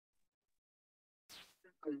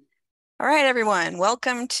All right, everyone.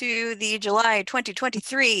 Welcome to the July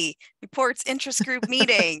 2023 Reports Interest Group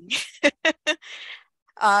meeting.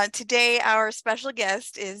 Today, our special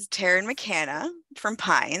guest is Terran McCanna from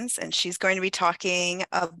Pines, and she's going to be talking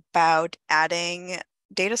about adding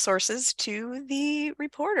data sources to the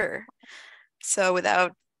reporter. So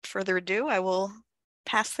without further ado, I will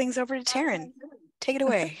pass things over to Terran. Take it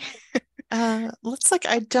away. Looks like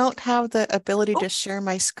I don't have the ability Oh, to share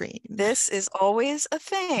my screen. this is always a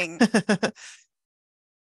thing.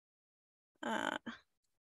 Uh,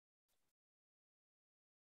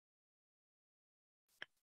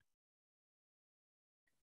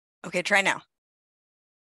 okay, try now.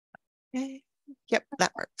 Okay. Yep,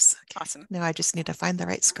 that works. Okay. Awesome. Now I just need to find the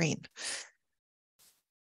right screen.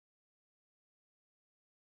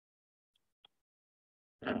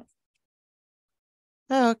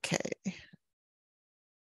 Okay.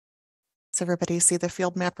 Does everybody see the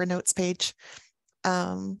field mapper notes page?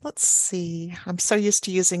 Let's see. I'm so used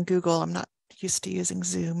to using Google. I'm not used to using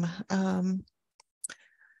Zoom. I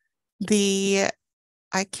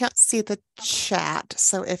can't see the chat.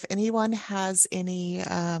 So if anyone has any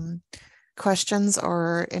questions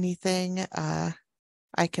or anything,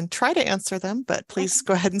 I can try to answer them, but please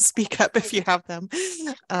go ahead and speak up if you have them.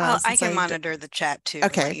 I Since can monitor the chat too and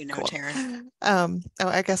let Okay, you know, cool. Taryn.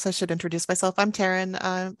 I guess I should introduce myself. I'm Taryn.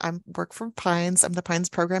 I work for Pines. I'm the Pines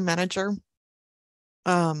program manager.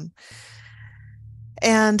 Um,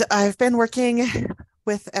 and I've been working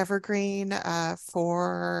with Evergreen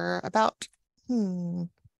for about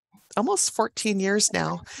almost 14 years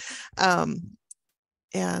now. Um,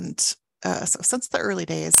 and so since the early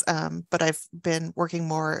days, but I've been working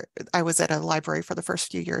more. I was at a library for the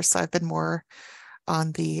first few years, so I've been more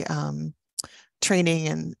on the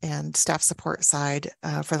training and staff support side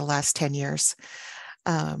for the last 10 years.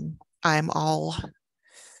 I'm all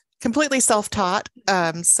completely self-taught.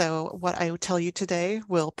 So what I tell you today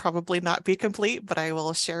will probably not be complete, but I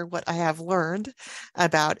will share what I have learned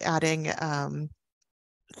about adding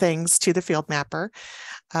things to the field mapper.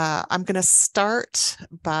 I'm going to start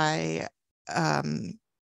by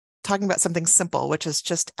talking about something simple, which is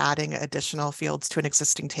just adding additional fields to an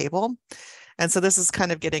existing table. And so this is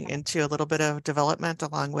kind of getting into a little bit of development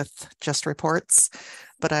along with just reports,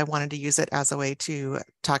 but I wanted to use it as a way to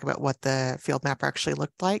talk about what the field mapper actually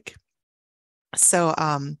looked like. So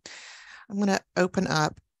I'm going to open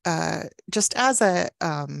up just as a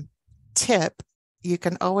tip, you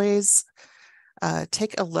can always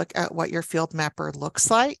take a look at what your field mapper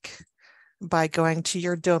looks like by going to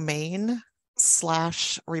your domain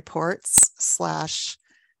 /reports/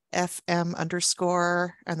 fm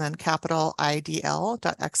underscore and then capital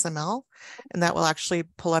idl.xml. And that will actually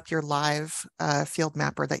pull up your live field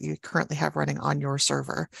mapper that you currently have running on your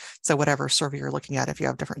server. So whatever server you're looking at, if you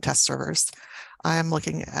have different test servers. I'm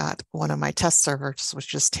looking at one of my test servers,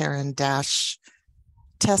 which is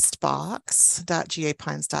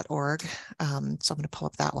terran-testbox.gapines.org. So I'm going to pull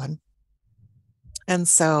up that one. And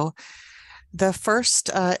so the first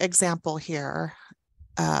example here,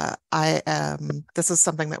 this is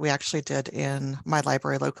something that we actually did in my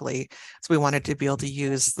library locally. So we wanted to be able to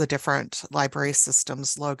use the different library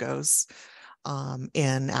systems logos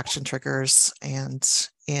in action triggers and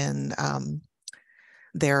in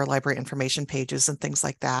their library information pages and things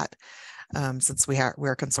like that, since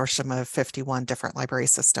we're a consortium of 51 different library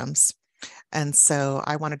systems. And so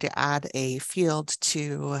I wanted to add a field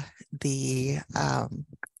to the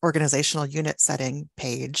organizational unit setting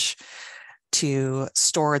page to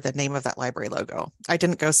store the name of that library logo. I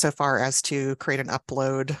didn't go so far as to create an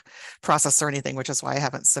upload process or anything, which is why I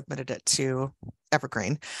haven't submitted it to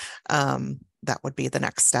Evergreen. That would be the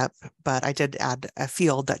next step, but I did add a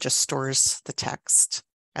field that just stores the text,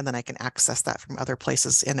 and then I can access that from other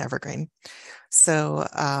places in Evergreen. So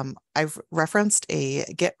I've referenced a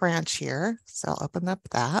Git branch here, so I'll open up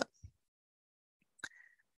that.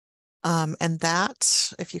 And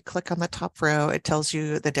that, if you click on the top row, it tells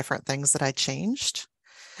you the different things that I changed.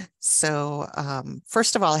 So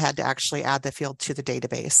first of all, I had to actually add the field to the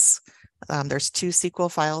database. There's two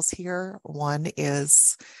SQL files here. One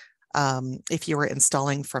is if you were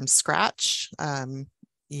installing from scratch, I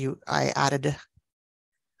added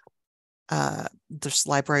this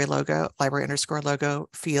library underscore logo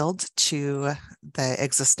field to the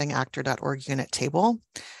existing actor.org unit table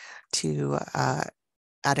to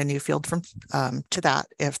add a new field from to that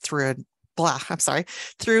if through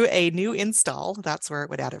a new install, that's where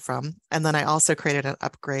it would add it from. And then I also created an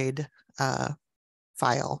upgrade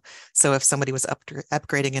file. So if somebody was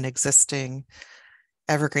upgrading an existing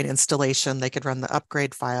Evergreen installation, they could run the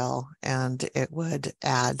upgrade file and it would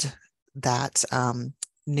add that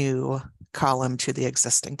new column to the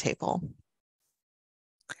existing table.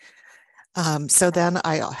 So then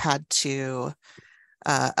I had to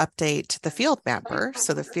update the field mapper.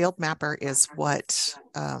 So the field mapper is what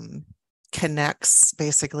connects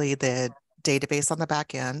basically the database on the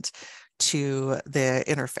back end to the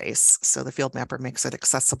interface. So the field mapper makes it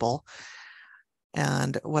accessible.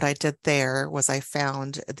 And what I did there was I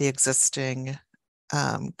found the existing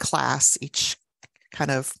class, each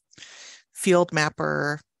kind of field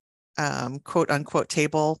mapper quote unquote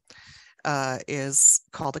table is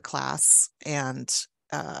called a class. And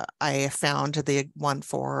I found the one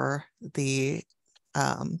for the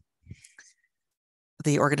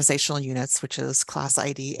organizational units, which is class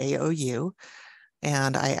ID AOU,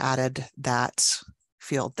 and I added that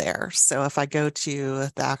field there. So if I go to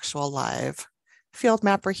the actual live field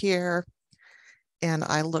mapper here, and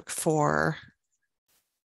I look for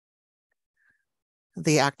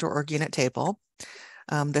the actor org unit table,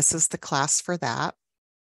 this is the class for that.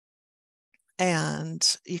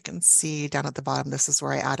 And you can see down at the bottom, this is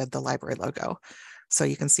where I added the library logo. So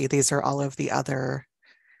you can see these are all of the other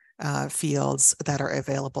fields that are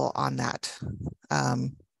available on that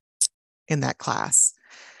in that class.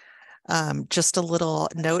 Just a little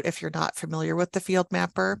note if you're not familiar with the field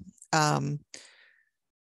mapper.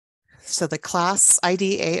 So the class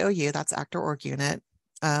ID AOU, that's actor org unit.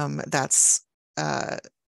 That's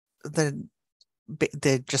the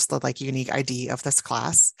just the like unique ID of this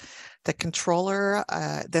class. The controller,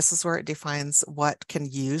 this is where it defines what can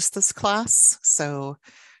use this class. So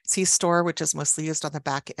CStore, which is mostly used on the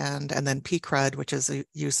back end, and then pcrud, which is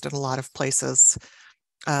used in a lot of places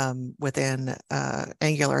within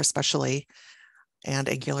Angular especially, and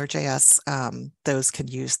AngularJS, those can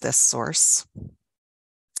use this source.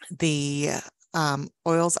 The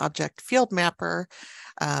OILS object field mapper,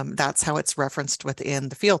 that's how it's referenced within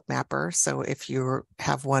the field mapper. So if you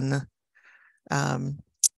have one,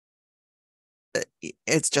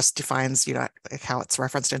 it just defines, you know, how it's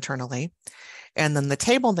referenced internally. And then the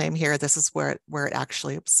table name here, this is where it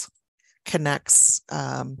actually connects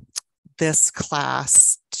this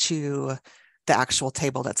class to the actual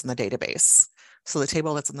table that's in the database. So the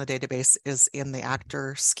table that's in the database is in the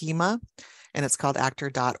actor schema, and it's called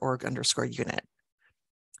actor.org_unit.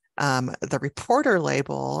 The reporter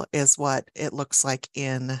label is what it looks like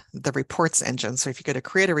in the reports engine. So if you go to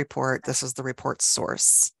create a report, this is the report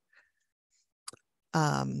source.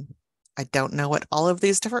 I don't know what all of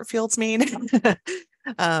these different fields mean.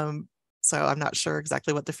 So I'm not sure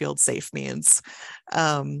exactly what the field safe means.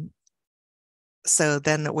 So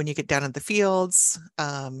then when you get down in the fields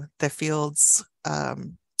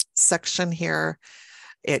section here,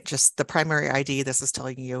 it just, the primary ID, this is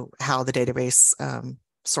telling you how the database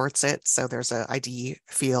sorts it. So there's a ID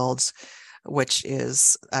field, which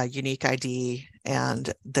is a unique ID,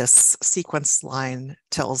 and this sequence line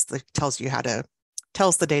tells the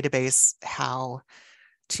database how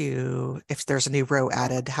to, if there's a new row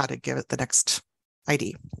added, how to give it the next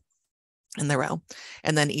ID in the row.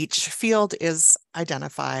 And then each field is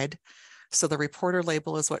identified. So the reporter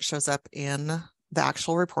label is what shows up in the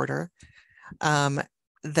actual reporter.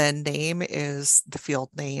 The name is the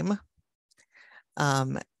field name.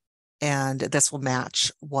 And this will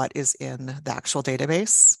match what is in the actual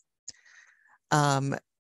database.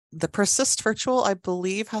 The persist virtual, I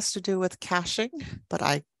believe, has to do with caching, but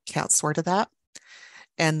I can't swear to that.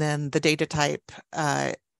 And then the data type,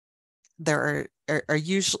 they're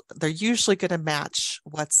usually going to match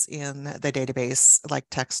what's in the database, like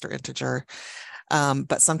text or integer.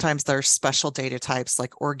 But sometimes there's special data types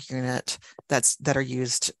like org unit that are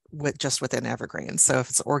used just within Evergreen. So if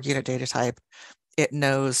it's org unit data type, it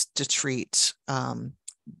knows to treat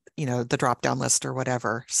you know, the drop-down list or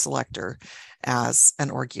whatever selector as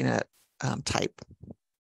an org unit type.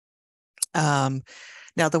 Now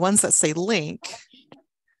the ones that say link,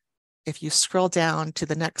 if you scroll down to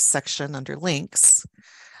the next section under links,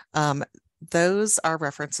 those are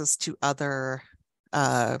references to other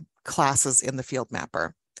classes in the field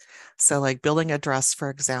mapper. So like billing address, for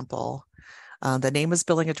example, the name is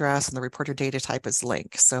billing address and the reporter data type is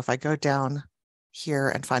link. So if I go down here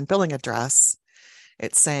and find billing address,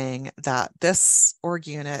 it's saying that this org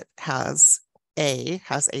unit has a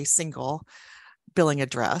single billing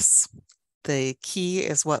address. The key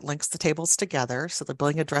is what links the tables together. So the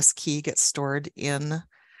billing address key gets stored in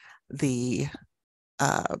the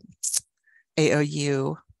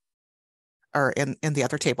AOU, or in the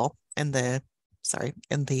other table, in the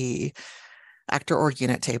actor org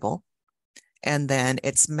unit table. And then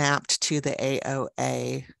it's mapped to the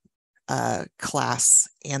AOA class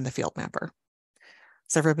and the field mapper.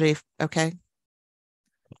 Is everybody okay?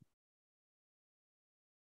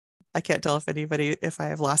 I can't tell if I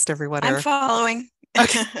have lost everyone I'm or following.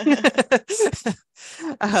 okay.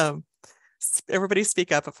 um, everybody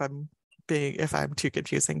speak up if I'm too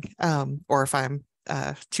confusing, or if I'm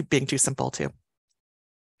being too simple too.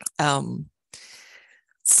 Um,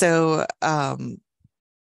 so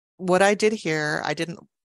what I did here,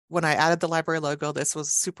 when I added the library logo, this was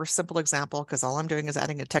a super simple example because all I'm doing is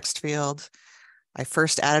adding a text field. I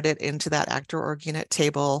first added it into that actor org unit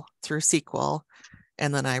table through SQL,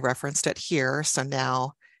 and then I referenced it here. So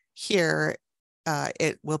now here,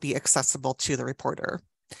 it will be accessible to the reporter.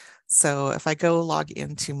 So if I go log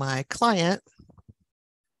into my client,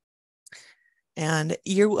 and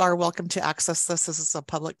you are welcome to access this. This is a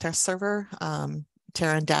public test server,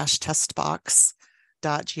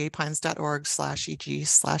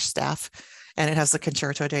 terran-testbox.gapines.org/eg/staff, and it has the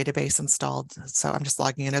Concerto database installed. So I'm just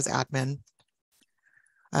logging in as admin.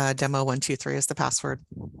 Demo123 is the password.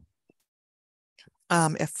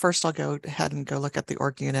 If first I'll go ahead and go look at the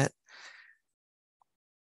org unit.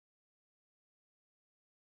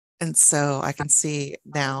 And so I can see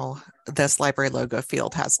now this library logo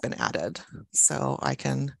field has been added. So I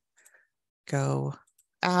can go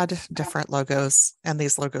add different logos, and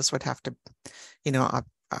these logos would have to,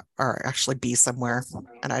 or actually be somewhere,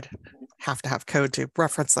 and I'd have to have code to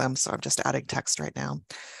reference them. So I'm just adding text right now.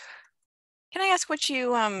 Can I ask what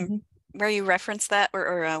you where you reference that,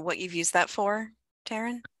 or what you've used that for,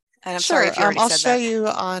 Terran? And I'm sorry Sure. if you already I'll said show that. you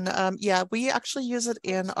on, yeah, we actually use it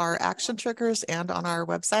in our action triggers and on our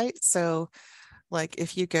website. So like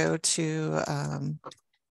if you go to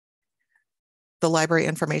the library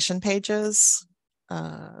information pages,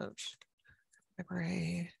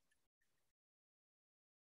 library,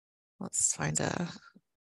 let's find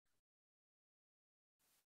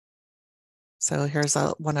so here's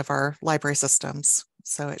one of our library systems.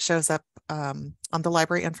 So it shows up on the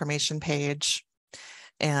library information page,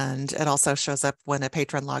 and it also shows up when a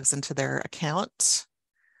patron logs into their account.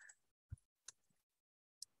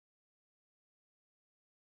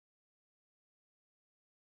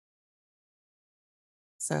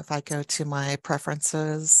 So if I go to my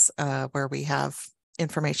preferences, where we have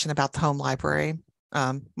information about the home library,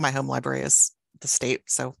 my home library is the state,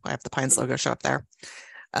 so I have the Pines logo show up there.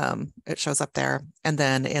 It shows up there. And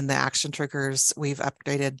then in the action triggers, we've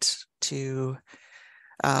updated to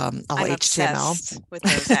all I'm HTML. obsessed with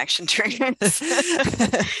those action triggers.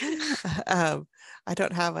 I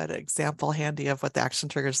don't have an example handy of what the action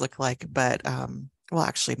triggers look like, but well,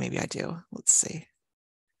 actually, maybe I do. Let's see.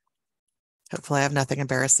 Hopefully I have nothing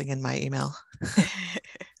embarrassing in my email.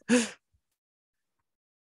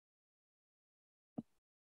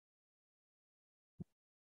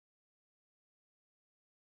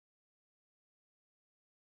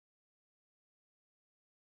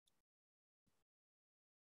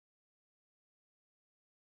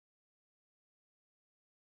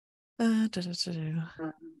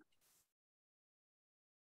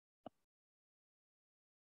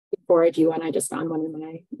 Before I do one, I just found one in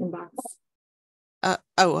my inbox. I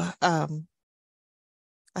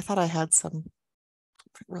thought I had some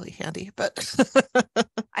really handy, but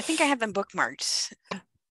I think I have them bookmarked.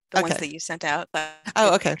 The ones that you sent out.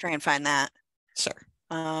 Oh, okay. Try and find that. Sure.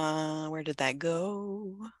 Where did that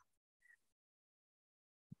go?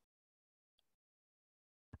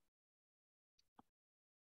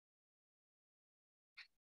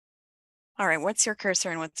 All right, what's your cursor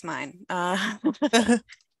and what's mine? I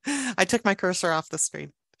took my cursor off the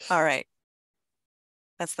screen. All right.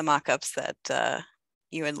 That's the mock-ups that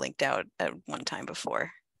you had linked out at one time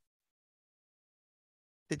before.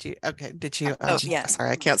 Did you? Okay. Did you? Oh, yeah. Sorry,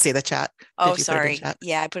 I can't see the chat. Oh, Did you sorry. put it in chat?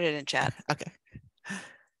 Yeah, I put it in chat. Okay.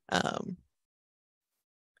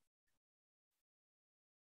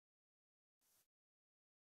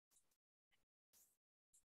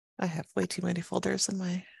 I have way too many folders in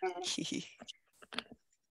my.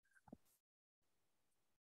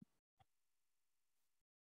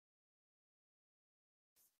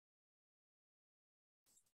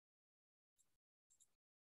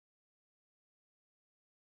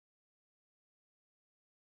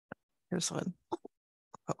 Here's one.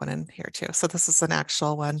 Put one in here too. So this is an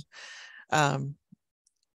actual one.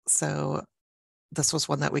 So this was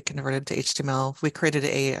one that we converted to HTML. We created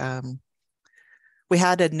we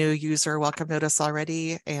had a new user welcome notice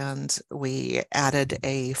already, and we added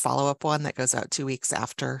a follow-up one that goes out 2 weeks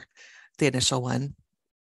after the initial one.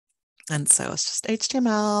 And so it's just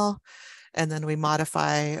HTML, and then we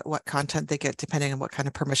modify what content they get depending on what kind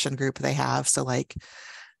of permission group they have. So like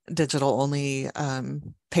digital only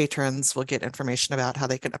patrons will get information about how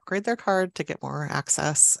they can upgrade their card to get more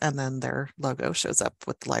access, and then their logo shows up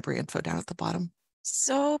with the library info down at the bottom.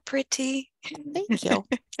 So pretty. Thank you.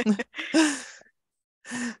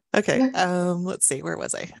 Okay, let's see, where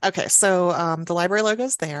was I? Okay, so the library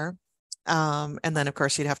logo's there. And then of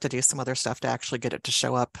course you'd have to do some other stuff to actually get it to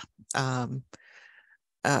show up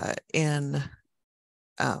in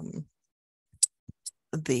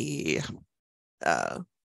the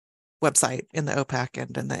website, in the OPAC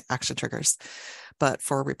and in the action triggers. But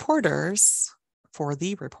for reporters, for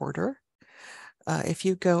the reporter, if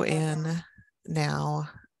you go in now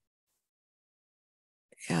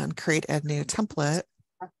and create a new template,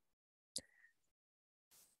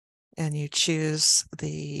 and you choose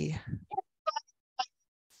the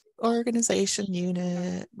organization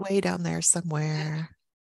unit way down there somewhere,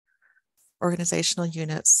 organizational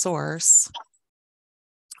unit source,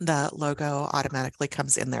 the logo automatically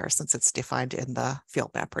comes in there since it's defined in the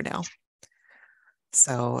field mapper now.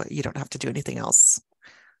 So you don't have to do anything else.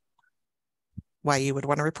 Why you would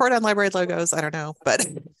want to report on library logos, I don't know, but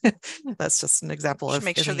that's just an example of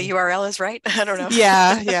make sure the URL is right. I don't know.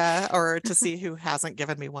 Yeah, or to see who hasn't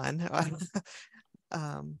given me one.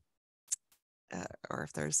 Or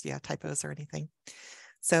if there's typos or anything.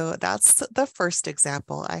 So that's the first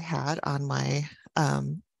example I had on my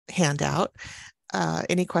handout.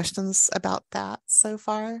 Any questions about that so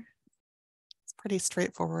far? It's pretty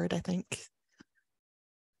straightforward, I think.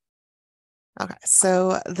 Okay,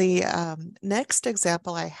 so the next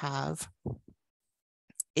example I have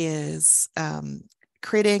is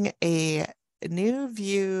creating a new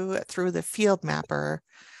view through the field mapper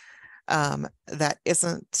that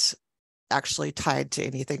isn't actually tied to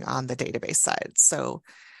anything on the database side. So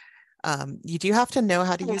you do have to know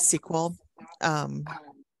how to use SQL.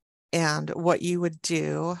 And what you would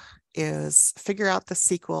do is figure out the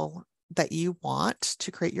SQL that you want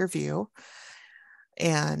to create your view,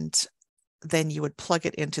 and then you would plug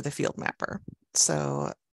it into the field mapper.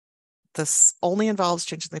 So this only involves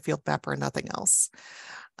changing the field mapper and nothing else.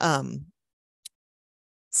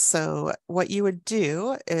 So what you would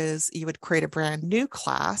do is you would create a brand new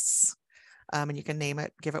class, and you can name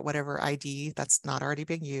it, give it whatever ID that's not already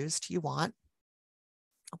being used you want.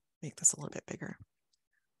 I'll make this a little bit bigger.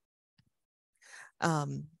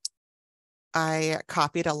 I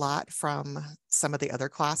copied a lot from some of the other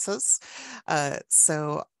classes.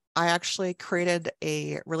 So I actually created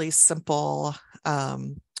a really simple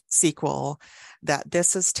SQL that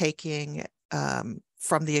this is taking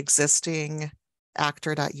from the existing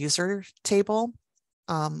actor.user table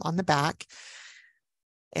on the back.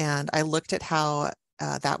 And I looked at how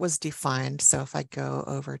that was defined. So if I go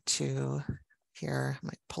over to here, I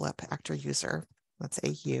might pull up actor user, that's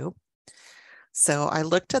AU. So I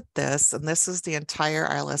looked at this, and this is the entire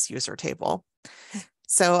ILS user table.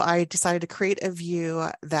 So I decided to create a view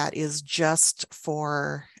that is just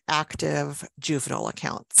for active juvenile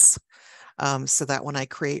accounts, so that when I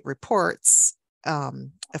create reports,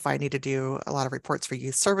 if I need to do a lot of reports for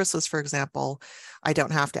youth services, for example, I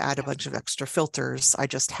don't have to add a bunch of extra filters. I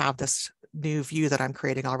just have this new view that I'm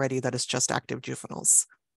creating already that is just active juveniles.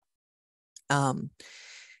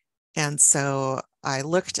 And so I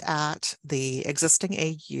looked at the existing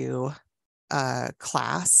AU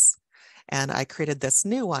class, and I created this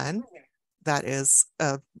new one that is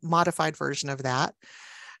a modified version of that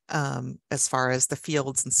as far as the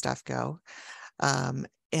fields and stuff go.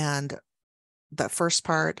 And the first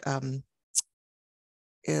part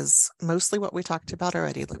is mostly what we talked about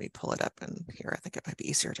already. Let me pull it up in here. I think it might be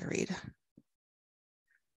easier to read.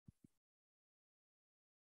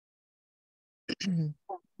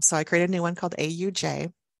 So I created a new one called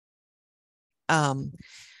AUJ.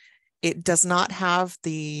 It does not have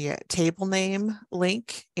the table name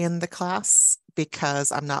link in the class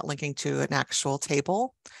because I'm not linking to an actual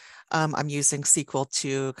table. I'm using SQL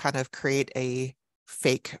to kind of create a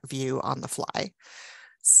fake view on the fly.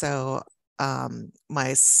 So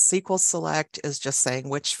my SQL select is just saying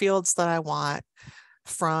which fields that I want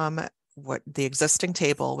from what the existing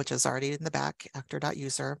table, which is already in the back,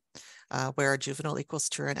 actor.user, where juvenile equals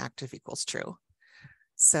true and active equals true.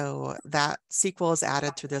 So that SQL is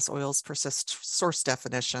added through this OILS persist source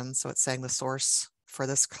definition. So it's saying the source for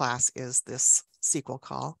this class is this SQL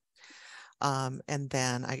call. And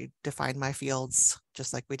then I define my fields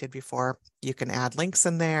just like we did before. You can add links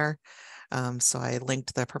in there. So I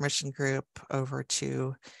linked the permission group over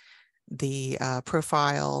to the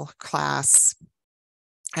profile class.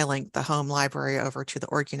 I linked the home library over to the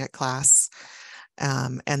org unit class.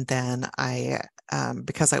 And then I,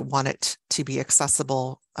 because I want it to be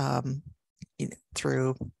accessible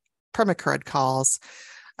through permacrud calls,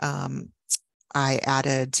 I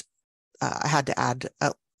added, I had to add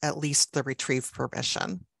at least the retrieve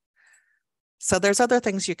permission. So there's other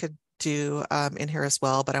things you could do in here as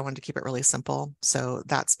well, but I wanted to keep it really simple. So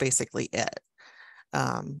that's basically it.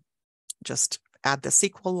 Just add the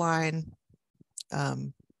SQL line.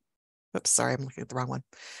 Oops, sorry, I'm looking at the wrong one.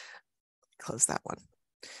 Close that one.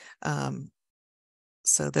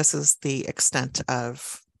 So this is the extent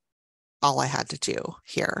of all I had to do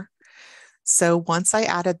here. So once I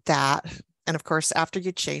added that, and of course, after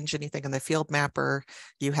you change anything in the field mapper,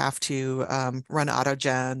 you have to run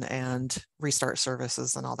autogen and restart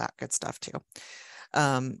services and all that good stuff too.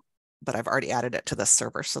 But I've already added it to this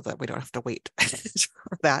server so that we don't have to wait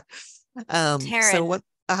for that. Terran, so what?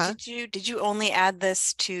 Did you only add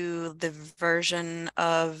this to the version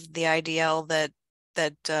of the IDL that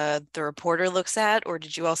the reporter looks at, or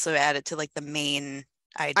did you also add it to like the main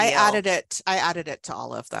IDL? I added it to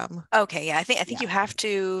all of them. Okay, yeah, I think you have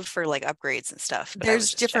to for like upgrades and stuff. But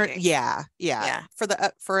there's different, checking. Yeah.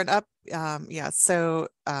 For an up, yeah. So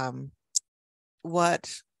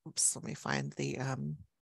what? Oops, let me find the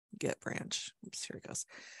Git branch. Oops, here it goes.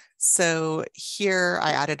 So here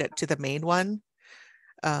I added it to the main one,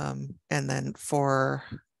 and then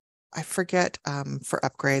I forget for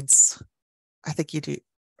upgrades. I think you do.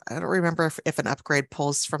 I don't remember if an upgrade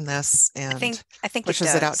pulls from this and I think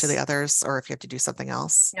pushes it out to the others, or if you have to do something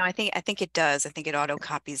else. No, I think it does. I think it auto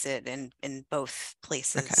copies it in both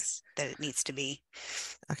places that it needs to be.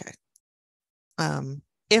 Okay.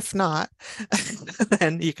 If not,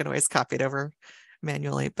 then you can always copy it over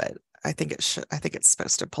manually, but I think it's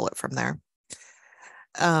supposed to pull it from there.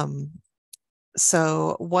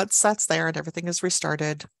 So once that's there and everything is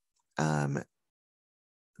restarted,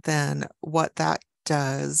 then what that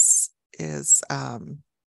does is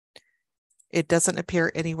it doesn't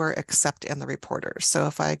appear anywhere except in the reporter. So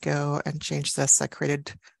if I go and change this,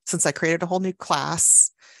 since I created a whole new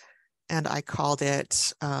class and I called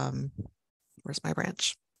it, where's my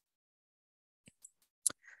branch?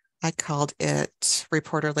 I called it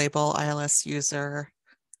reporter label ILS user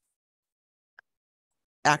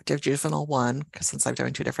active juvenile 1, because since I'm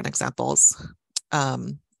doing 2 different examples.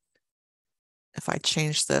 If I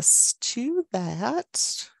change this to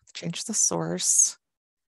that, change the source.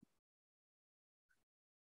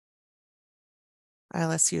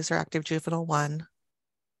 ILS user active juvenile 1.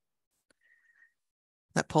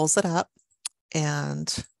 That pulls it up,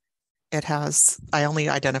 and it has, I only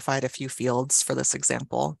identified a few fields for this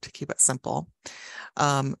example to keep it simple.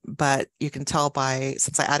 But you can tell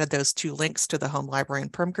since I added those 2 links to the home library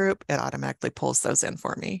and perm group, it automatically pulls those in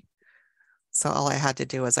for me. So all I had to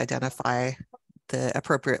do was identify the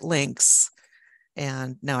appropriate links,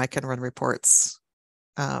 and now I can run reports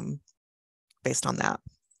based on that.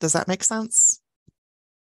 Does that make sense?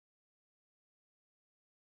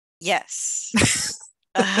 Yes.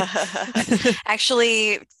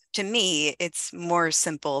 Actually, to me, it's more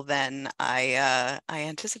simple than I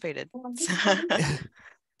anticipated.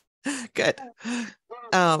 Good.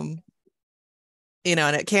 And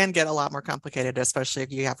it can get a lot more complicated, especially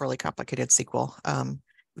if you have really complicated SQL.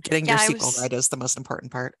 Getting your SQL right is the most important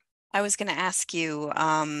part. I was going to ask you,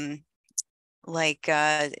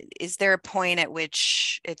 is there a point at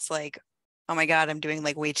which it's like, oh my God, I'm doing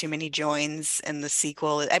like way too many joins and the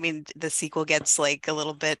SQL gets like a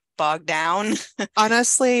little bit bogged down?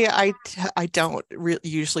 Honestly, I don't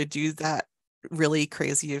usually do that really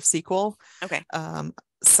crazy of SQL. Okay.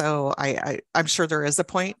 So I'm sure there is a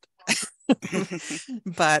point.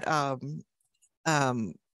 But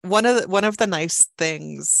one of the nice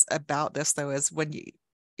things about this though is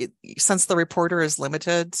since the reporter is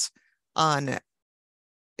limited on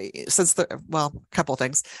a couple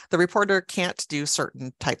things, the reporter can't create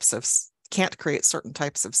certain types of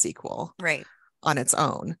SQL right on its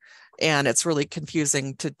own, and it's really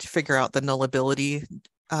confusing to figure out the nullability.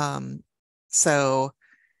 So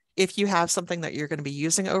if you have something that you're going to be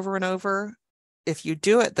using over and over, if you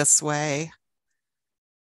do it this way,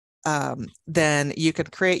 then you can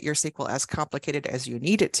create your SQL as complicated as you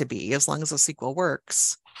need it to be, as long as the SQL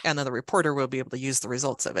works, and then the reporter will be able to use the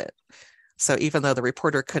results of it. So even though the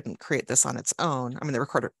reporter couldn't create this on its own, I mean,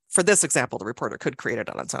 for this example, the reporter could create it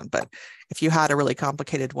on its own, but if you had a really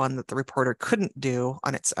complicated one that the reporter couldn't do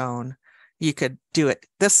on its own, you could do it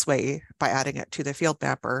this way by adding it to the field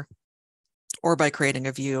mapper or by creating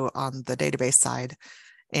a view on the database side.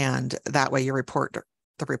 And that way the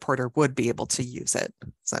reporter would be able to use it.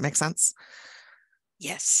 Does that make sense?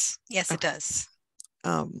 Yes, it does.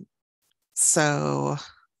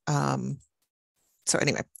 So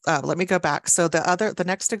anyway, let me go back. So the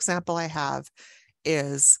next example I have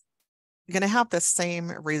is going to have the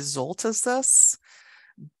same result as this,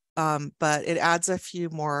 but it adds a few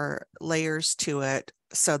more layers to it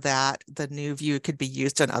so that the new view could be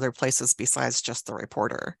used in other places besides just the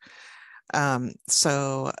reporter.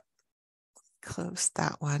 So close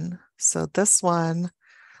that one. So this one,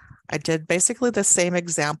 I did basically the same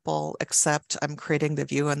example, except I'm creating the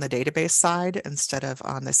view on the database side instead of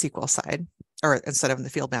on the SQL side, or instead of the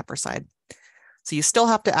field mapper side. So you still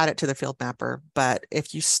have to add it to the field mapper, but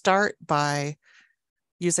if you start by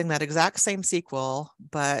using that exact same SQL,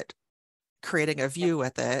 but creating a view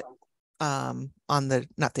with it on the,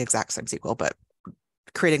 not the exact same SQL, but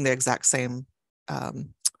creating the exact same,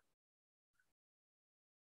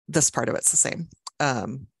 this part of it's the same.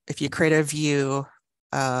 If you create a view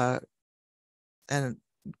and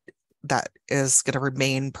that is going to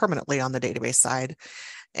remain permanently on the database side,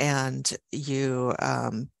 and you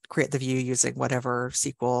create the view using whatever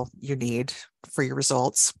SQL you need for your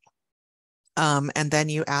results. And then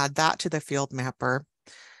you add that to the field mapper.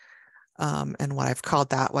 And what I've called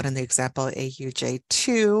that one in the example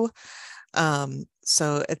AUJ2.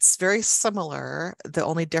 So it's very similar. The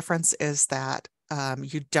only difference is that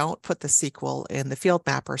you don't put the SQL in the field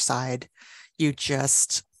mapper side. You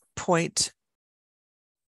just point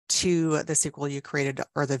to the SQL you created,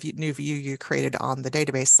 or the new view you created on the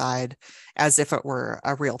database side, as if it were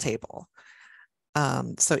a real table.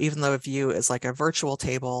 So even though a view is like a virtual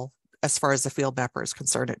table, as far as the field mapper is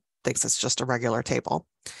concerned, it thinks it's just a regular table.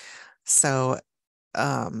 So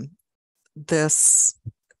this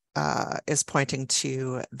is pointing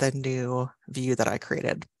to the new view that I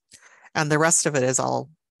created. And the rest of it is all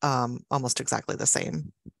almost exactly the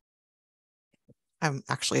same.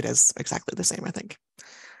 Actually, it is exactly the same, I think.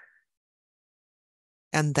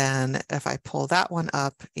 And then if I pull that one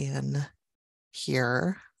up in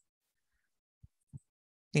here,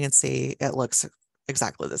 you can see it looks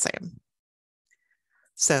exactly the same.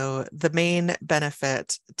 So the main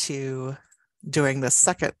benefit to doing the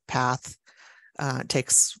second path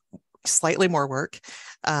takes slightly more work,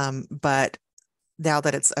 but now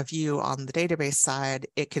that it's a view on the database side,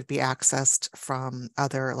 it could be accessed from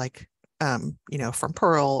other, like, from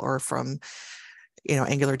Perl or from,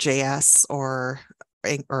 AngularJS or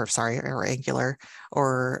Angular,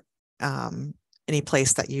 or any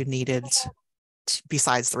place that you needed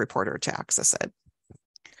besides the reporter to access it.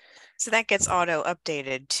 So that gets auto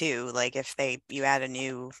updated too. Like if you add a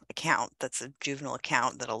new account that's a juvenile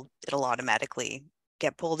account, it'll automatically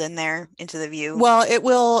get pulled in there into the view. Well, it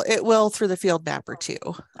will through the field mapper too.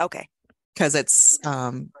 Okay. Because it's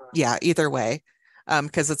either way.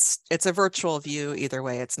 Because it's a virtual view either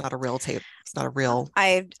way. It's not a real tape. It's not a real.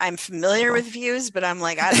 I'm familiar with views, but I'm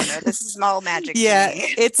like, I don't know. This is all magic to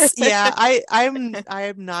me.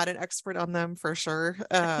 I'm not an expert on them for sure.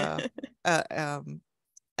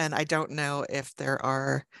 And I don't know if there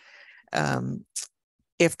are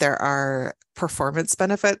performance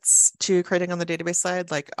benefits to creating on the database side.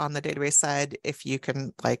 Like on the database side, if you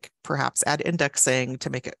can like perhaps add indexing to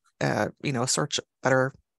make it search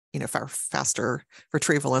better, faster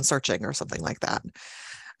retrieval and searching or something like that.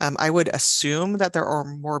 I would assume that there are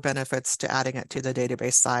more benefits to adding it to the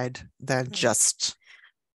database side than just.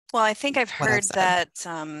 Well, I think I've heard that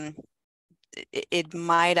it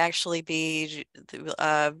might actually be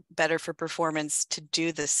better for performance to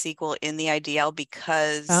do the SQL in the IDL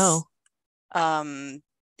because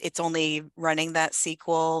it's only running that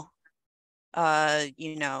SQL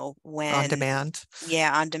when on demand.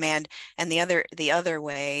 Yeah, on demand. And the other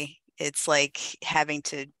way, it's like having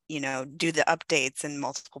to, do the updates in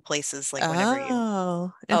multiple places, like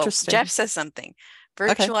whenever interesting. Jeff says something.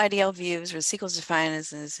 Virtual IDL views where SQL is defined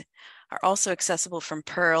as are also accessible from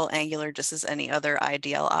Perl, Angular, just as any other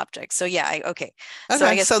IDL object. So yeah, okay. So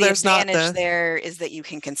I guess the advantage there is that you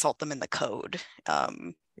can consult them in the code.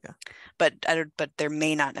 But there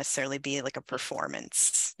may not necessarily be like a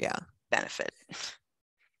performance benefit.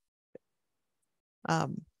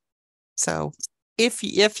 So if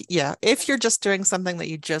you're just doing something that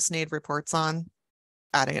you just need reports on,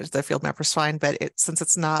 adding it to the field mapper is fine. But since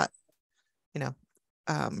it's not,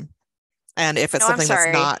 and if it's something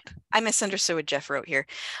that's not. I misunderstood what Jeff wrote here.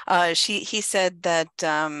 He said that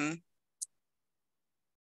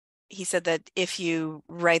if you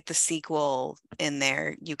write the SQL in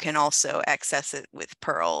there, you can also access it with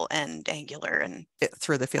Perl and Angular and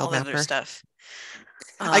through the field mapper other stuff.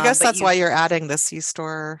 I guess that's why you're adding the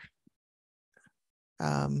CStore.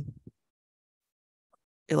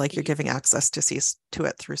 You're giving access to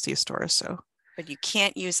it through CStore. So, but you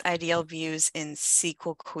can't use IDL views in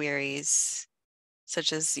SQL queries,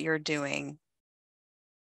 such as you're doing.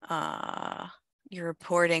 You're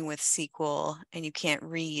reporting with SQL, and you can't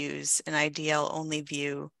reuse an IDL only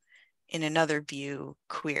view in another view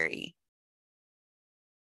query.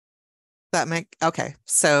 Okay.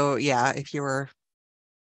 So yeah, if you were.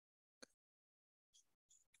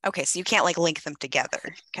 Okay, so you can't like link them together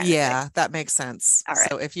kind of thing. Yeah, that makes sense. All right.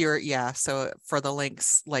 So if you're, so for the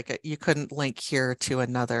links, like you couldn't link here to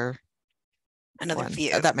another one.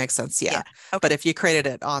 view. That makes sense. Yeah. Okay. But if you created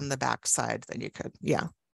it on the back side, then you could. Yeah.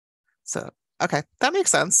 So, okay, that makes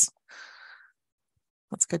sense.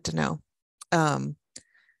 That's good to know. Let's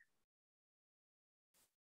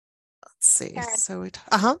see. Karen. So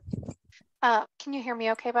Can you hear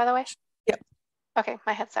me okay, by the way? Yep. Okay,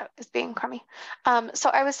 my headset is being crummy. So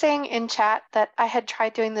I was saying in chat that I had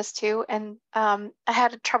tried doing this too, and I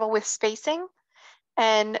had trouble with spacing,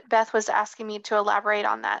 and Beth was asking me to elaborate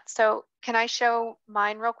on that. So can I show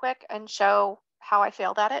mine real quick and show how I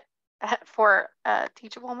failed at it for a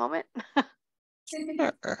teachable moment?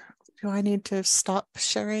 do I need to stop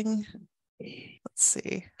sharing? Let's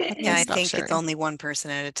see. Yeah, I think it's only one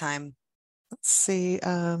person at a time. Let's see.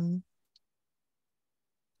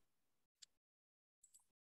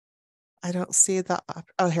 I don't see the,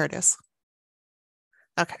 oh, here it is.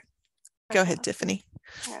 Okay. Go ahead, Tiffany.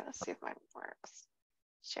 Here, let's see if mine works.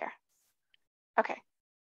 Share. Okay.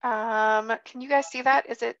 Can you guys see that?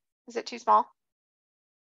 Is it too small?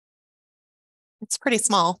 It's pretty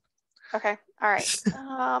small. Okay. All right.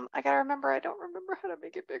 I gotta remember, I don't remember how to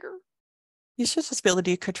make it bigger. You should just be able to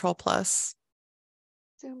do Control Plus.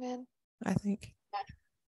 Zoom in. I think.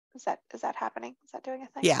 Is that happening? Is that doing a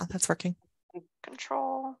thing? Yeah, that's working.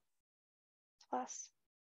 Control Plus.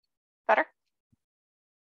 Better?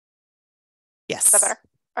 Yes. Is that better?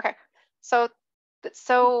 Okay.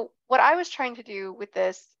 So what I was trying to do with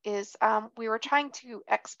this is we were trying to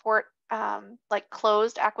export like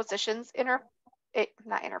closed acquisitions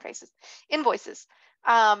not interfaces, invoices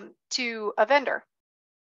to a vendor.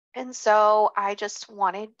 And so I just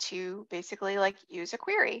wanted to basically like use a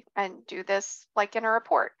query and do this like in a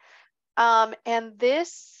report. And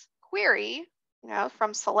this query,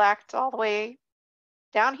 from select all the way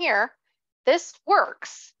down here, this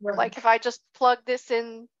works. Right. Like if I just plug this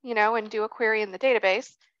in, and do a query in the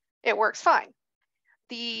database, it works fine.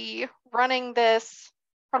 The running this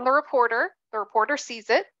from the reporter sees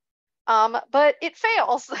it, but it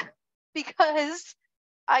fails because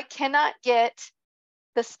I cannot get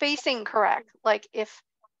the spacing correct. Like if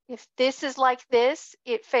this is like this,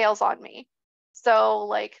 it fails on me. So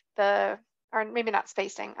like or maybe not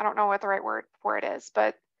spacing, I don't know what the right word for it is,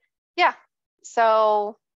 but yeah.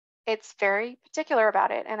 So it's very particular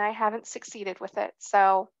about it, and I haven't succeeded with it.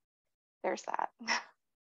 So there's that.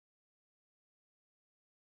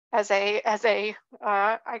 as a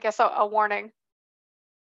I guess a warning.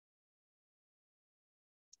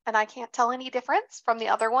 And I can't tell any difference from the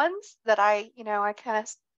other ones that I kind of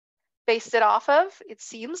based it off of. It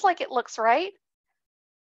seems like it looks right,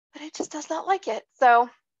 but it just does not like it. So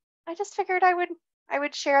I just figured I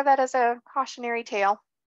would share that as a cautionary tale.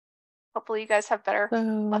 Hopefully you guys have better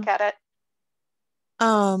luck at it.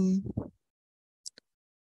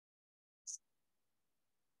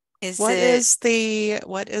 What is the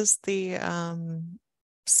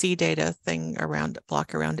CData thing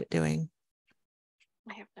block around it doing?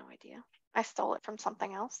 I have no idea. I stole it from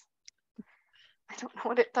something else. I don't know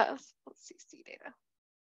what it does. Let's see CData.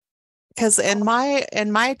 Because in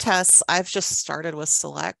my tests, I've just started with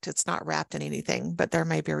select. It's not wrapped in anything, but there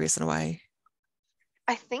may be a reason why.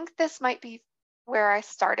 I think this might be where I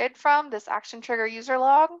started from, this action trigger user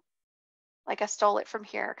log. Like I stole it from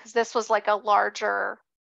here because this was like a larger,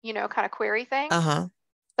 kind of query thing.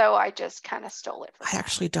 So I just kind of stole it from I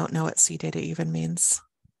actually don't know what CData even means.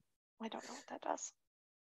 I don't know what that does.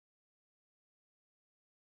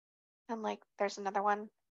 And like there's another one.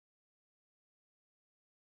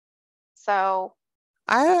 So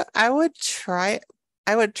I would try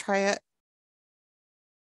it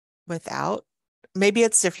without. Maybe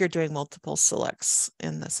it's if you're doing multiple selects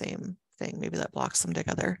in the same thing. Maybe that blocks them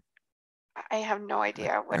together. I have no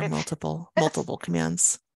idea what or multiple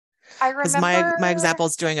commands. I remember my example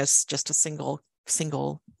is doing just a single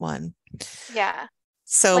one. Yeah.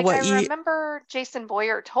 So like I remember Jason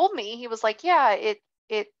Boyer told me, he was like, yeah, it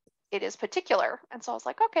is particular. And so I was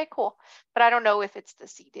like, okay, cool. But I don't know if it's the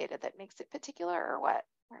CData that makes it particular or what.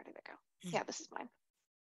 Where did it go? Yeah, this is mine.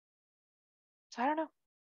 So I don't know.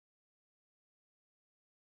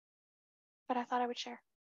 But I thought I would share.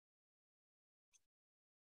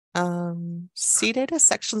 CData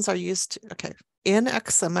sections are used in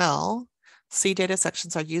XML. CData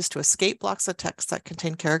sections are used to escape blocks of text that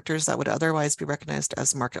contain characters that would otherwise be recognized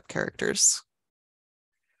as markup characters.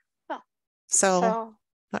 Oh. So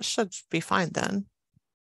that should be fine then.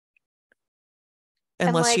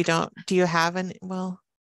 Unless you don't, do you have any, well.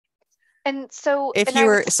 And so if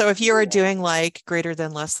you were doing like greater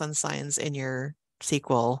than less than signs in your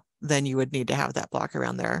SQL, then you would need to have that block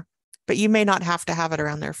around there. But you may not have to have it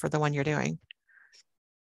around there for the one you're doing.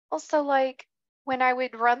 Also, like when I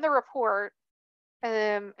would run the report,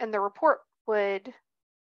 and the report would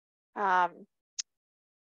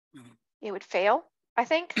it would fail, I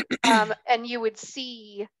think. And you would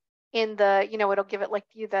see in the, it'll give it like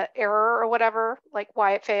you the error or whatever, like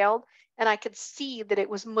why it failed. And I could see that it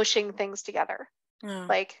was mushing things together.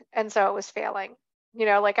 And so it was failing.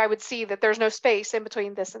 Like I would see that there's no space in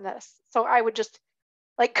between this and this. So I would just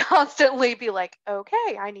like constantly be like,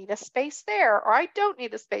 okay, I need a space there, or I don't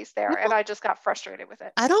need a space there. And I just got frustrated with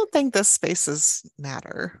it. I don't think the spaces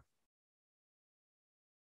matter.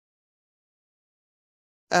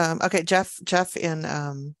 Okay, Jeff in,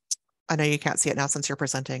 I know you can't see it now since you're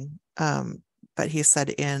presenting, but he said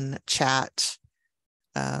in chat,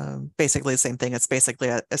 basically the same thing. It's basically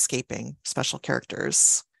escaping special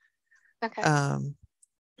characters. Okay.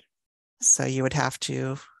 So you would have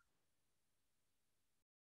to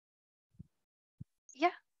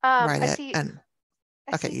write it.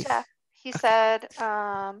 I see Jeff. He said,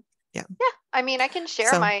 yeah, I mean, I can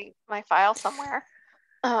share my file somewhere.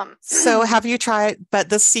 So have you tried, but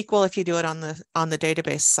the SQL, if you do it on the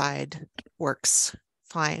database side, works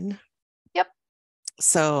fine. Yep.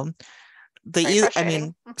 So you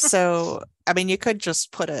could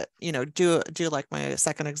just put it, do like my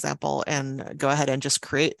second example and go ahead and just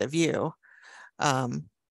create the view,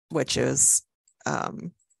 which is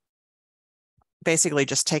basically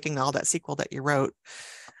just taking all that SQL that you wrote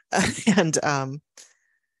and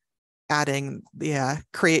adding the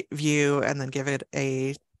create view and then give it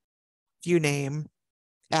a view name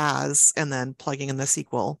as, and then plugging in the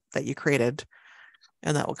SQL that you created,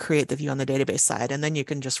 and that will create the view on the database side. And then you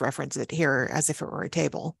can just reference it here as if it were a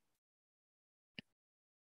table.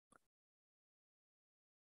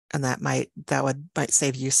 And that might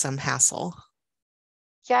save you some hassle.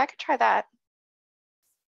 Yeah, I could try that.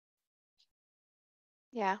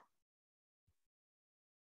 Yeah.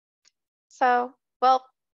 So, well,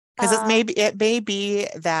 because it may be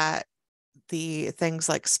that the things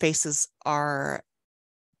like spaces are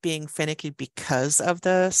being finicky because of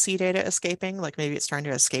the C data escaping. Like maybe it's trying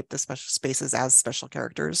to escape the special spaces as special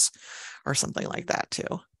characters or something like that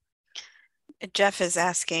too. Jeff is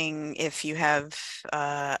asking if you have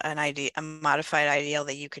a modified ideal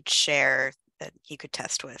that you could share that he could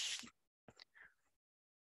test with.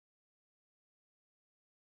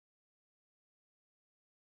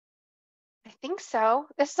 I think so.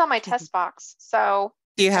 This is on my test box. So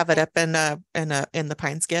do you have it up in the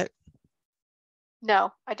Pines Git?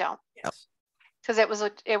 No, I don't. Because it was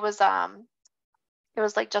like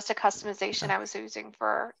just a customization I was using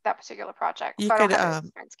for that particular project. You so could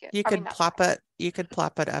you could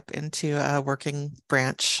plop it up into a working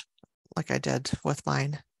branch like I did with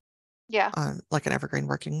mine. Yeah. On like an Evergreen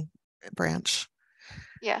working branch.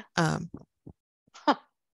 Yeah.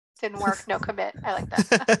 Didn't work. No commit. I like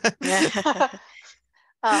that.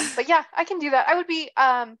 But yeah, I can do that. I would be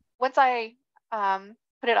once I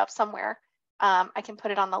put it up somewhere, I can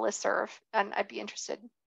put it on the listserv, and I'd be interested,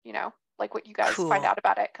 like what you guys find out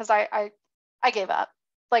about it, because I gave up.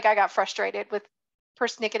 Like I got frustrated with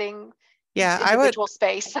persnicketing individual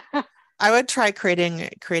space. I would try creating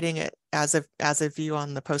it as a view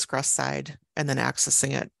on the Postgres side, and then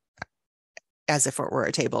accessing it as if it were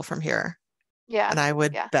a table from here. Yeah. And I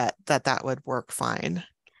would bet that would work fine.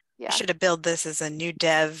 Yeah. I should have built this as a new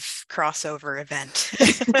dev crossover event.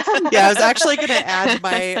 Yeah, I was actually going to add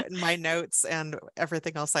my notes and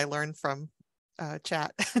everything else I learned from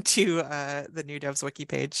chat to the new devs wiki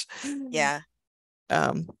page. Yeah.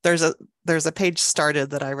 There's a page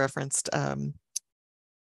started that I referenced in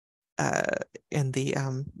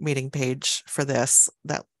the meeting page for this,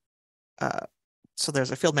 that so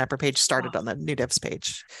there's a field mapper page started on the new devs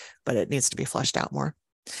page, but it needs to be fleshed out more.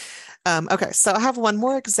 Okay, so I have one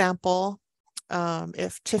more example.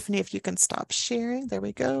 If Tiffany, if you can stop sharing, there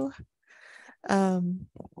we go.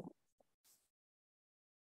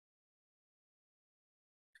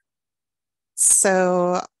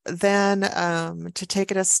 So then to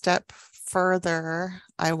take it a step further,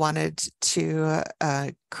 I wanted to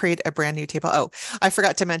create a brand new table. Oh, I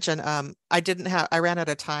forgot to mention, I ran out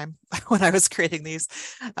of time when I was creating these.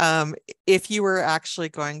 If you were actually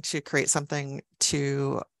going to create something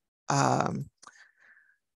to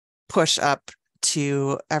push up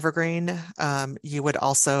to Evergreen, you would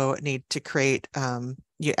also need to create,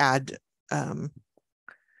 you add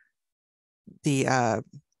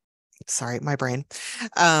sorry, my brain.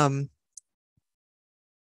 In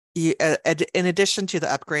addition to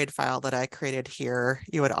the upgrade file that I created here,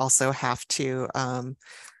 you would also have to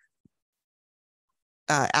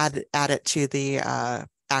add it to the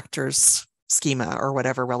actors schema or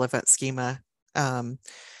whatever relevant schema.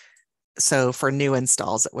 So for new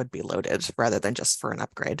installs, it would be loaded rather than just for an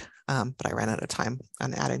upgrade. But I ran out of time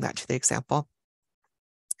on adding that to the example.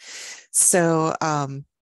 So, and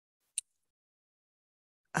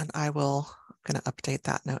I'm going to update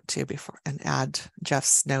that note too before and add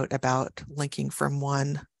Jeff's note about linking from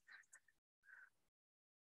one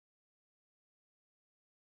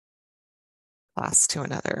class to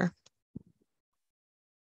another.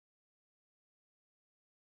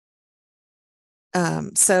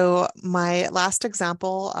 So my last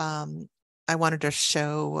example, I wanted to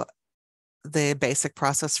show the basic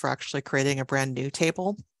process for actually creating a brand new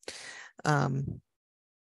table.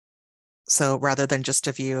 So rather than just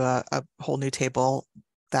to view a whole new table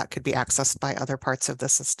that could be accessed by other parts of the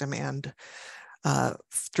system and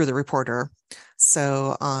through the reporter.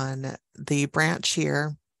 So on the branch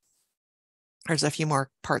here, there's a few more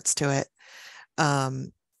parts to it.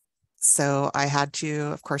 So I had to,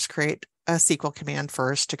 of course, create a SQL command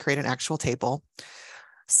first to create an actual table.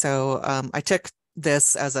 So I took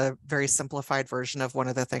this as a very simplified version of one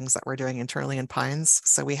of the things that we're doing internally in Pines.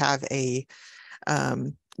 So we have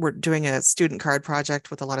we're doing a student card project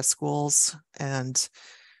with a lot of schools. And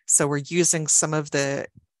so we're using some of the,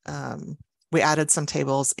 we added some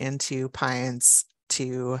tables into Pines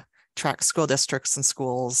to track school districts and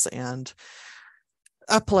schools and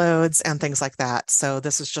uploads and things like that. So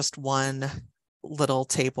this is just one little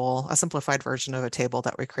table, a simplified version of a table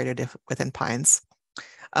that we created within Pines.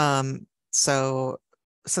 So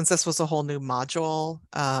since this was a whole new module,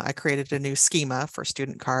 I created a new schema for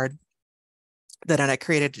student card. Then I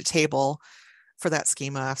created a table for that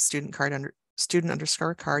schema, student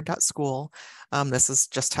underscore card.school. This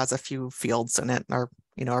just has a few fields in it, or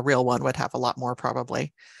a real one would have a lot more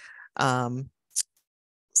probably.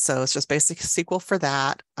 So it's just basic SQL for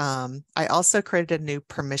that. I also created a new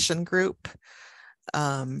permission group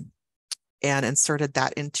and inserted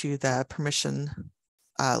that into the permission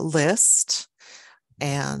list.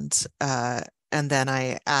 And then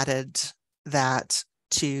I added that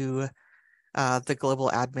to the global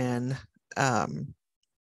admin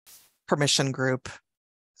permission group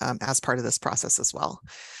as part of this process as well.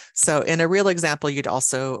 So in a real example, you'd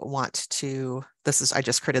also want to, I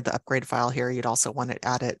just created the upgrade file here. You'd also want to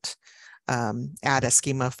add a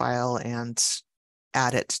schema file and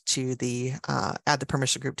add it to add the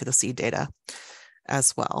permission group to the seed data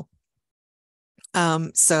as well.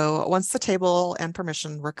 So once the table and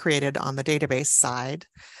permission were created on the database side,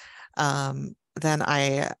 then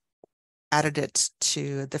I added it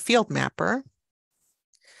to the field mapper.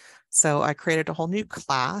 So I created a whole new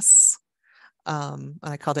class and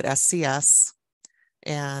I called it SCS.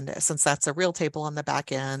 And since that's a real table on the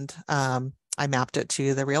back end, I mapped it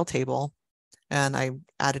to the real table and I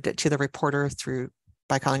added it to the reporter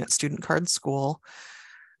by calling it student card school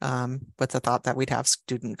with the thought that we'd have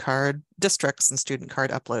student card districts and student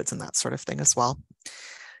card uploads and that sort of thing as well.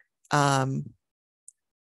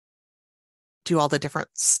 Do all the different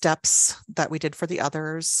steps that we did for the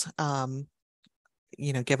others,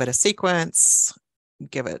 give it a sequence,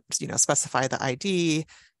 give it, specify the ID,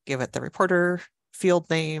 give it the reporter field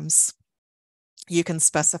names. You can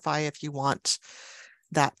specify if you want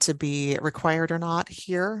that to be required or not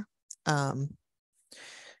here.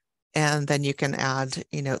 And then you can add,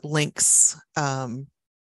 links.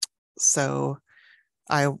 So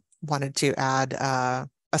I wanted to add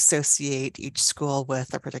associate each school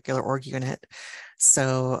with a particular org unit.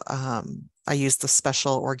 So I used the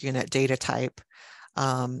special org unit data type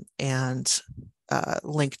and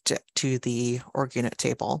linked it to the org unit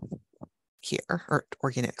table here, or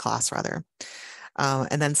org unit class rather.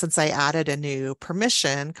 And then since I added a new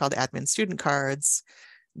permission called admin student cards,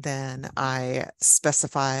 then I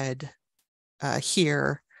specified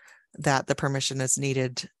here that the permission is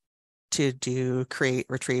needed to do create,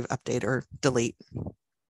 retrieve, update, or delete.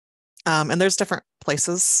 And there's different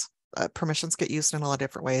places permissions get used in a lot of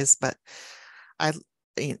different ways, but I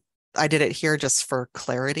did it here just for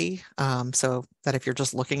clarity, so that if you're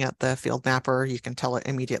just looking at the field mapper, you can tell it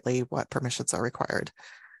immediately what permissions are required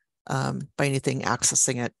by anything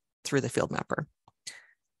accessing it through the field mapper.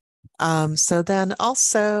 So then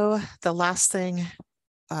also the last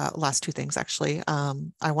two things actually,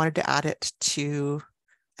 I wanted to add it to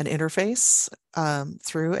an interface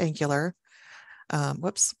through Angular.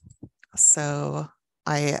 Whoops. So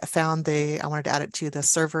I found I wanted to add it to the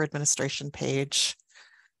server administration page.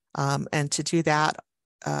 And to do that,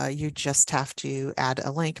 you just have to add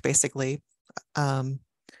a link basically to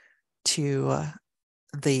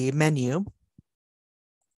the menu.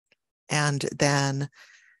 And then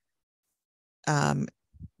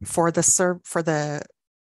for the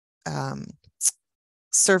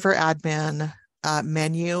server admin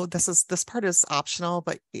menu. This part is optional,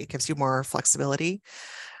 but it gives you more flexibility.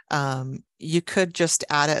 You could just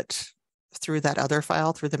add it through that other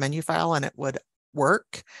file, through the menu file, and it would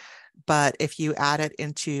work. But if you add it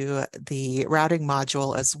into the routing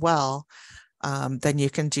module as well, then you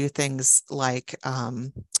can do things like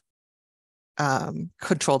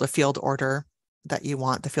control the field order that you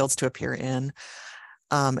want the fields to appear in.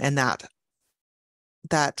 And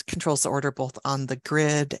that controls the order both on the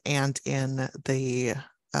grid and in the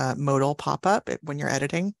modal pop-up when you're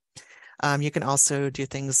editing. You can also do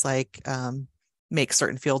things like make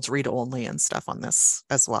certain fields read-only and stuff on this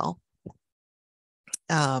as well.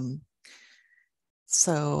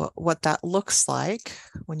 So what that looks like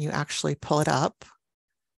when you actually pull it up.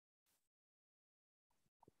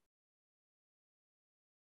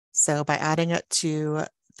 So by adding it to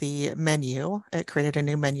the menu, it created a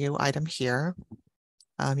new menu item here.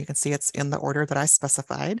 You can see it's in the order that I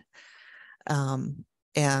specified. And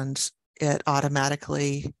it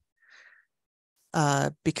automatically,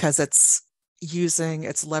 because it's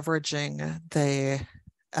leveraging the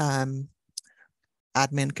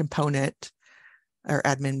admin component or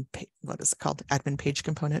admin, what is it called? Admin page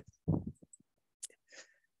component.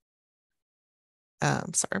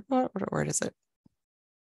 Sorry, what word is it?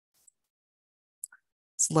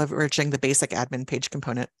 It's leveraging the basic admin page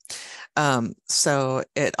component. So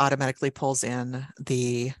it automatically pulls in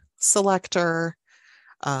the selector,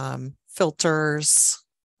 filters,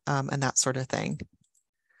 and that sort of thing.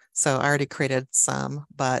 So I already created some,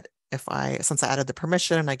 but since I added the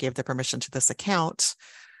permission and I gave the permission to this account,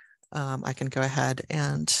 I can go ahead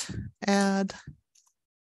and add.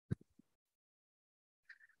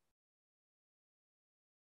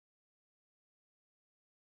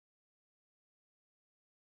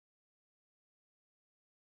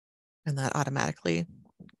 And that automatically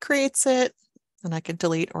creates it, and I can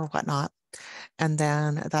delete or whatnot. And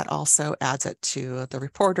then that also adds it to the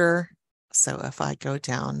reporter. So if I go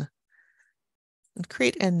down and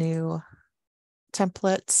create a new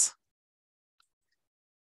template,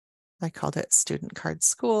 I called it Student Card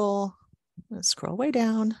School. I'm going to scroll way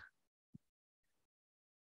down.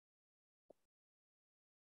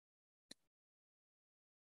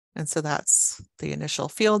 And so that's the initial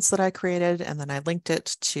fields that I created. And then I linked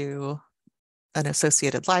it to an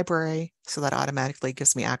associated library. So that automatically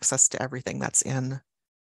gives me access to everything that's in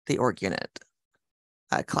the org unit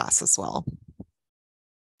class as well.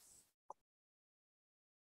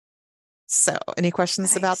 So any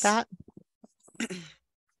questions about that?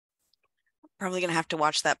 Probably going to have to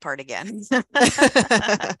watch that part again.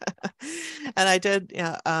 And I did,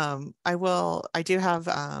 yeah, I do have,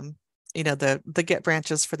 the Git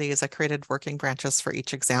branches for these. I created working branches for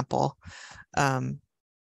each example,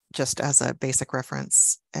 just as a basic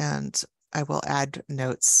reference. And I will add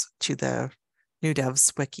notes to the new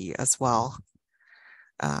devs wiki as well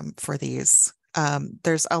for these.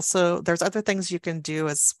 There's other things you can do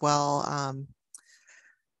as well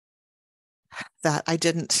that I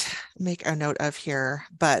didn't make a note of here,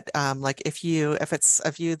 but like if it's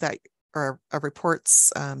a view that or a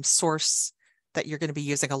reports source that you're going to be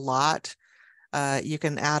using a lot, you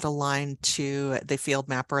can add a line to the field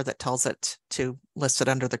mapper that tells it to list it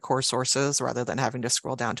under the core sources rather than having to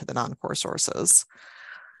scroll down to the non-core sources.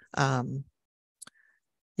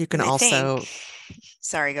 You can also.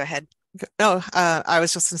 Sorry, go ahead. No, I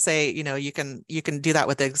was just going to say, you can do that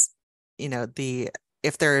with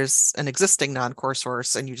if there's an existing non-core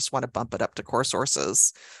source and you just want to bump it up to core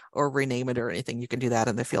sources or rename it or anything, you can do that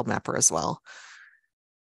in the field mapper as well.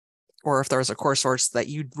 Or if there's a core source that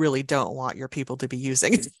you really don't want your people to be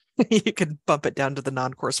using, you can bump it down to the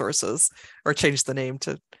non-core sources or change the name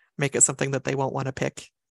to make it something that they won't want to pick.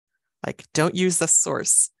 Like, don't use this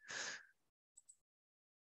source.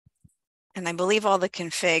 And I believe all the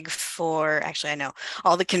config for, actually I know,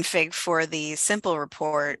 all the config for the simple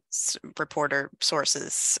reporter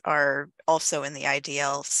sources are also in the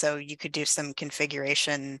IDL. So you could do some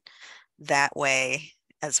configuration that way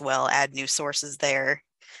as well, add new sources there.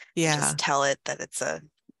 Yeah. Just tell it that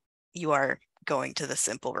you are going to the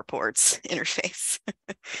simple reports interface.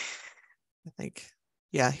 I think,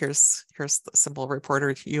 yeah, here's the simple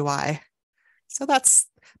reporter UI. So that's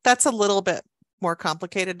a little bit more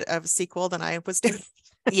complicated of SQL than I was doing.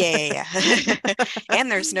 Yeah. And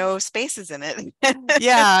there's no spaces in it.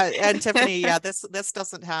 Yeah, and Tiffany, yeah, this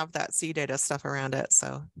doesn't have that C data stuff around it,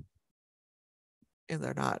 so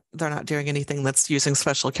they're not doing anything that's using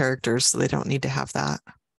special characters, so they don't need to have that.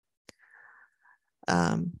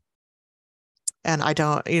 And I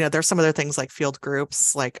don't, there's some other things like field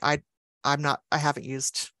groups. Like I haven't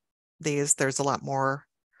used these. There's a lot more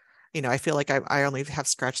I feel like I only have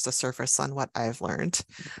scratched the surface on what I've learned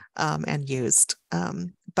and used.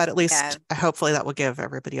 But at least hopefully that will give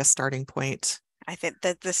everybody a starting point. I think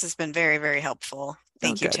that this has been very, very helpful.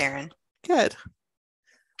 Thank you, Terran. Good.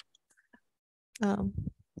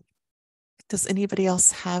 Does anybody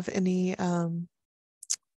else have any?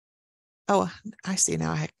 Oh, I see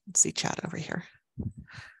now. I can see chat over here. Let's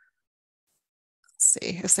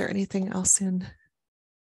see. Is there anything else in?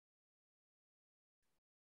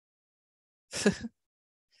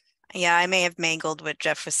 Yeah, I may have mangled what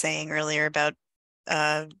Jeff was saying earlier about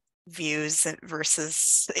views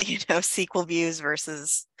versus, SQL views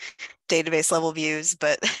versus database level views,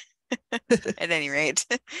 but at any rate.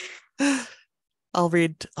 I'll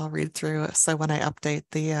read through. So when I update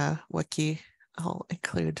the wiki, I'll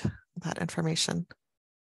include that information.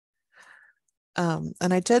 And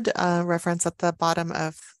I did reference at the bottom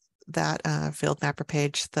of that field mapper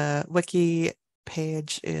page, the wiki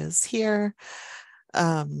page is here.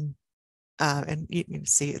 And you can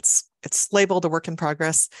see it's labeled a work in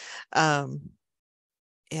progress. And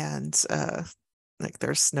like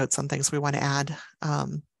there's notes on things we want to add.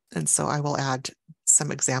 And so I will add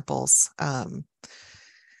some examples.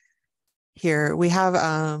 Here we have,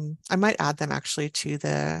 I might add them actually to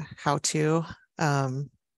the how-to.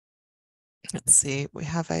 Let's see, we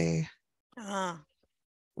have a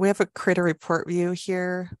critter report view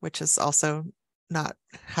here, which is also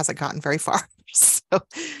hasn't gotten very far. So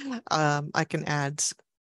I can add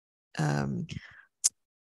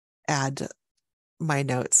my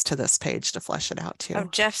notes to this page to flesh it out too. Oh,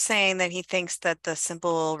 Jeff's saying that he thinks that the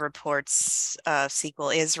simple reports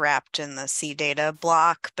SQL is wrapped in the C data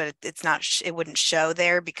block, but it's not. It wouldn't show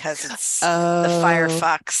there because it's the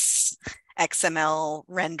Firefox XML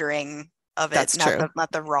rendering of it. That's true.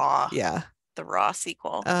 Not the raw. Yeah. The raw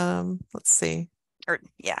SQL. Let's see. Or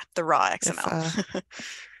yeah, the raw XML.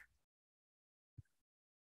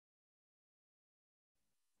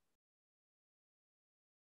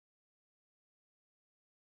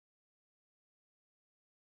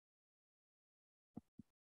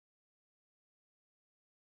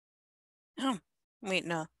 Oh, wait,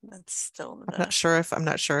 no, that's still I'm not sure if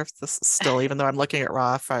this is still, even though I'm looking at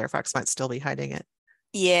raw, Firefox might still be hiding it.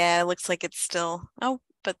 Yeah, it looks like it's still. Oh,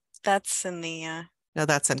 but that's in the no,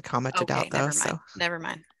 that's in commented out though. Never mind. So never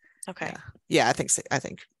mind. Okay. Yeah, I think so. I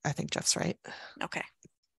think Jeff's right. Okay.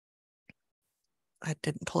 I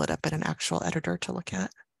didn't pull it up in an actual editor to look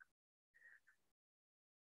at.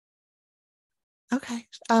 Okay.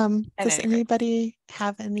 Does anybody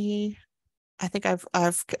have any? I think I've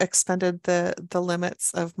expended the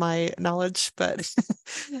limits of my knowledge, but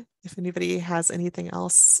if anybody has anything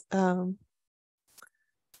else, oh,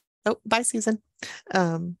 bye, Susan.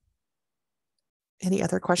 Any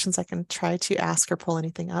other questions I can try to ask or pull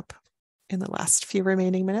anything up in the last few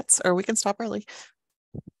remaining minutes, or we can stop early.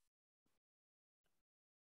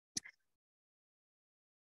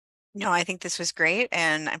 No, I think this was great,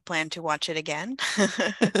 and I plan to watch it again.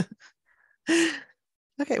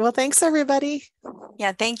 Okay, well, thanks everybody.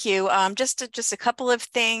 Yeah, thank you. Just a couple of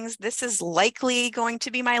things. This is likely going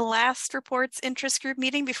to be my last reports interest group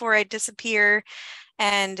meeting before I disappear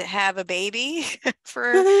and have a baby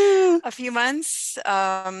for a few months.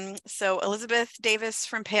 So Elizabeth Davis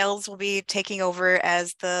from Pales will be taking over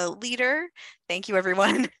as the leader. Thank you,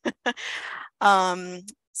 everyone.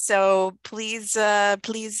 So please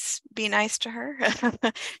be nice to her.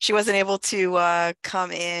 She wasn't able to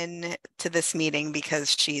come in to this meeting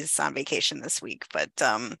because she's on vacation this week, but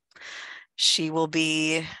you will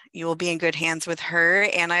be in good hands with her,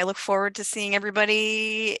 and I look forward to seeing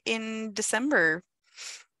everybody in December.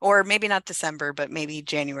 Or maybe not December, but maybe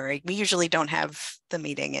January. We usually don't have the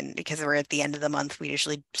meeting, and because we're at the end of the month, we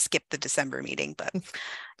usually skip the December meeting, but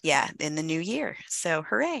yeah, in the new year. So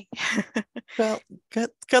hooray. Well,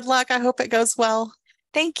 good luck. I hope it goes well.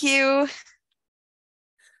 Thank you.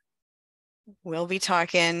 We'll be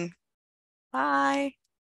talking. Bye.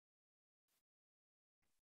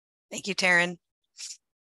 Thank you, Terran.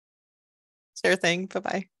 Sure thing.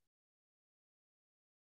 Bye-bye.